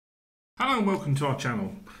Hello and welcome to our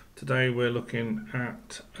channel. Today we're looking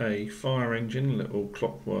at a fire engine, little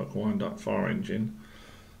Clockwork wind-up fire engine,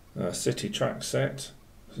 city track set.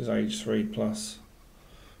 This is age 3 plus,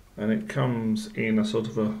 and it comes in a sort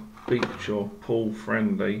of a beach or pool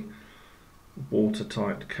friendly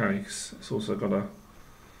watertight case. It's also got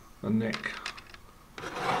a neck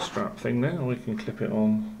strap thing there, and we can clip it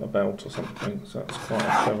on a belt or something, so that's quite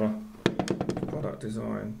a clever product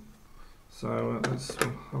design. So let's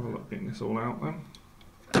have a look at getting this all out then.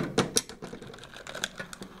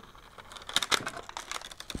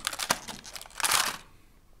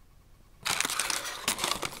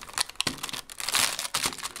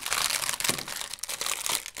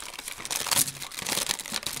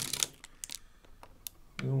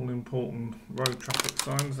 The all important road traffic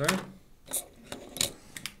signs there.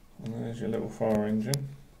 And there's your little fire engine.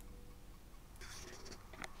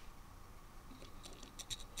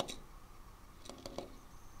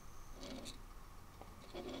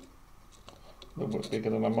 A little bit bigger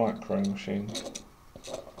than a micro machine.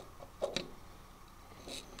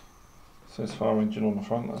 Says fire engine on the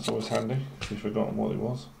front, that's always handy if you've forgotten what it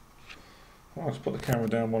was. I'll just put the camera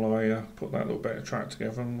down while I put that little bit of track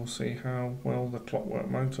together, and we'll see how well the Clockwork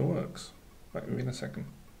motor works. Back with you in a second.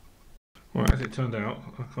 Right, as it turned out,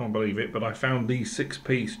 I can't believe it, but I found the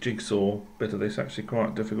 6-piece jigsaw bit of this actually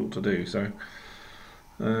quite difficult to do, so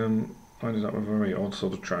I ended up with a very odd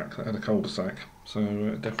sort of track that had a cul-de-sac, so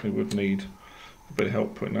it definitely would need a bit of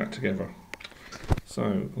help putting that together.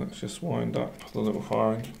 So let's just wind up the little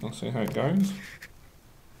fire engine and see how it goes.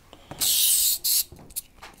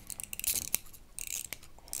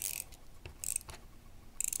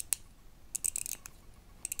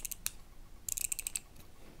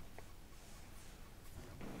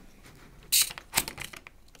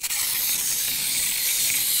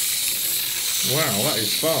 Wow, that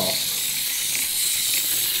is fast.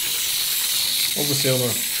 Obviously on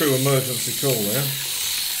a true emergency call there.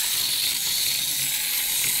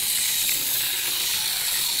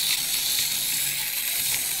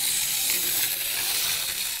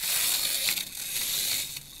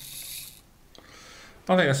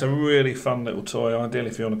 I think that's a really fun little toy, ideally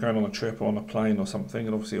if you're going on a trip or on a plane or something,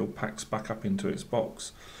 and obviously it all packs back up into its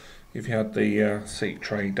box. If you had the seat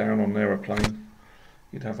tray down on an aeroplane,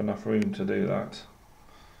 you'd have enough room to do that.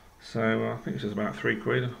 So I think it's just about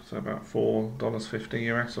 £3, so about $4.50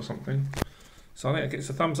 US or something. So I think it gets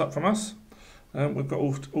a thumbs up from us. We've got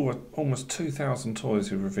almost 2,000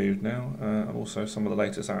 toys we've reviewed now, and also some of the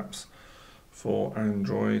latest apps for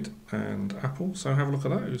Android and Apple. So have a look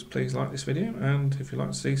at those. Please like this video, and if you'd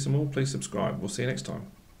like to see some more, please subscribe. We'll see you next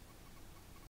time.